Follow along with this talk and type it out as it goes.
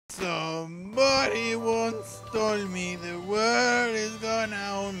Somebody once told me the world is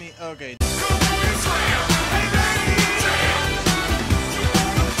gonna own me. Okay.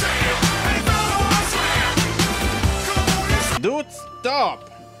 Dude, stop.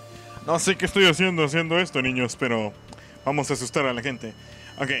 No sé qué estoy haciendo esto, niños, pero vamos a asustar a la gente.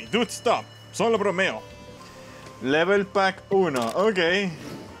 Ok, dude, stop. Solo bromeo. Level Pack 1. Ok.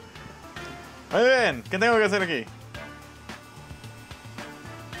 Muy bien. ¿Qué tengo que hacer aquí?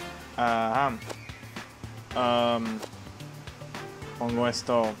 Ajá. Pongo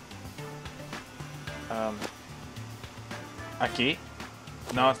esto aquí.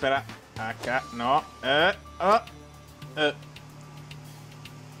 No, espera. Acá. No.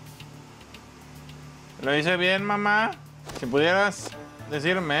 Lo hice bien, mamá. Si pudieras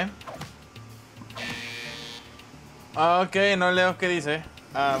decirme. Ok, no leo qué dice.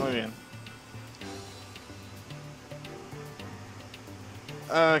 Ah, muy bien.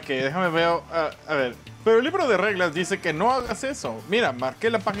 Ok, déjame ver. A ver. Pero el libro de reglas dice que no hagas eso. Mira, marqué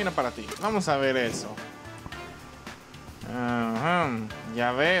la página para ti. Vamos a ver eso.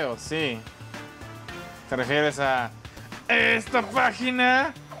 Ya veo, sí. ¿Te refieres a esta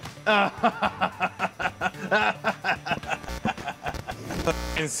página?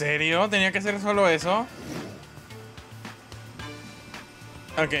 ¿En serio? ¿Tenía que hacer solo eso?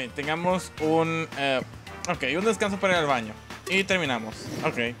 Ok, tengamos un... ok, un descanso para ir al baño. Y terminamos.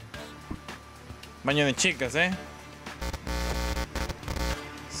 Ok. Baño de chicas, ¿eh?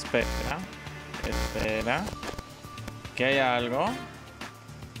 Espera. Espera. ¿Que hay algo?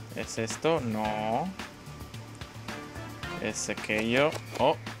 ¿Es esto? No. Es aquello.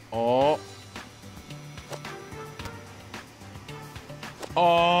 Oh, oh.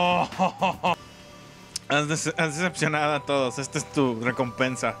 Oh. Has decepcionado a todos. Esta es tu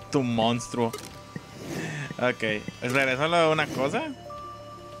recompensa. Tu monstruo. Ok. Espera, ¿es solo una cosa?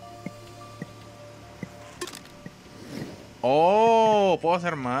 Oh, puedo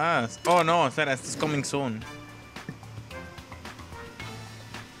hacer más. Oh, no, espera, esto es coming soon.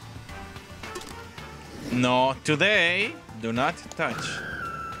 No, today, do not touch.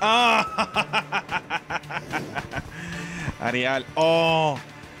 Oh. Arial. Oh.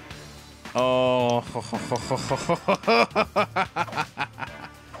 Oh.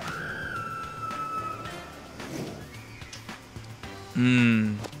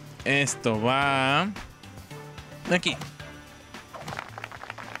 Esto va aquí.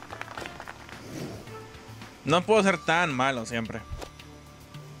 No puedo ser tan malo siempre.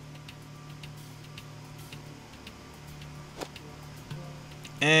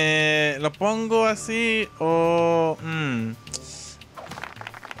 Lo pongo así o...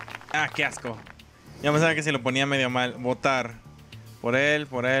 Ah, qué asco. Ya pensaba que si lo ponía medio mal. Votar. Por él,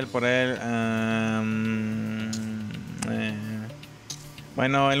 por él, por él.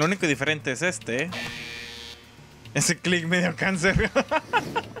 Bueno, el único diferente es este. Ese clic medio cáncer.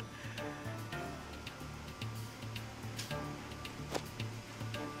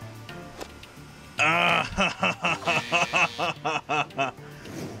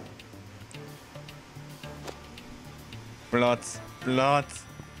 Plots, plots.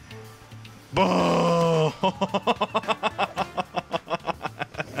 ¡Boh!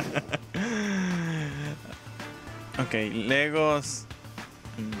 Ok, Legos.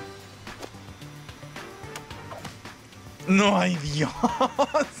 No hay Dios.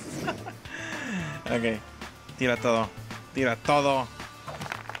 Ok, tira todo. Tira todo.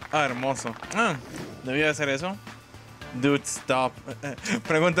 Ah, hermoso. ¿Debía hacer eso? Dude, stop.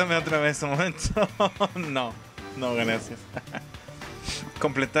 Pregúntame otra vez un momento. No, no, gracias.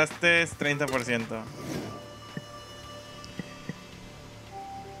 Completaste 30%.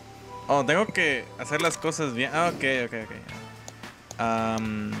 Oh, tengo que hacer las cosas bien. Ah, ok.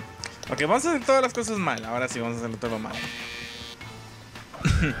 Ok, vamos a hacer todas las cosas mal. Ahora sí, vamos a hacerlo todo mal.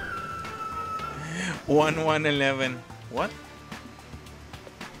 1111. What?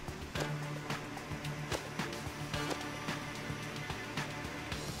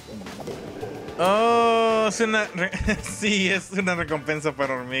 Oh, es una... sí, es una recompensa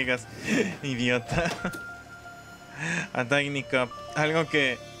para hormigas. Idiota. A Tiny Cup. Algo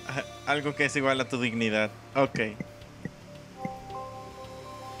que es igual a tu dignidad. Ok.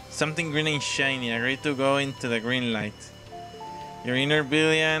 Something green and shiny. Agree to go into the green light. Your inner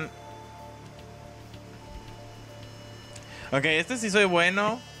billion. Ok, este sí soy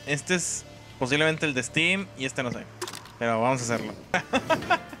bueno. Este es posiblemente el de Steam. Y este no sé. Pero vamos a hacerlo.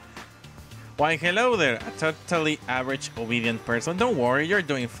 Why, hello there, a totally average, obedient person. Don't worry, you're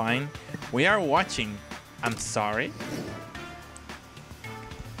doing fine. We are watching. I'm sorry.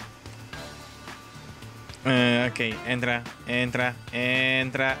 Ok, entra.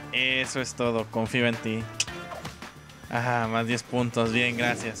 Eso es todo. Confío en ti. Ajá, más 10 puntos. Bien,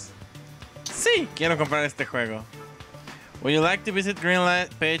 gracias. Sí, quiero comprar este juego. Would you like to visit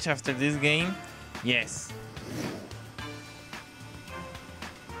Greenlight page after this game? Yes.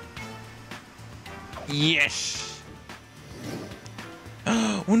 Yes.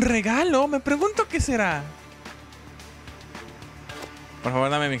 ¡Oh! Un regalo. Me pregunto qué será. Por favor,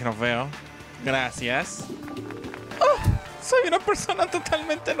 dame mi trofeo. Gracias. Oh, soy una persona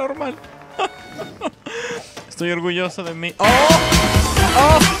totalmente normal. Estoy orgulloso de mí. ¡Oh!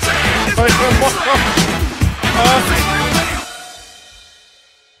 ¡Oh! ¡Soy hermoso! ¡Oh!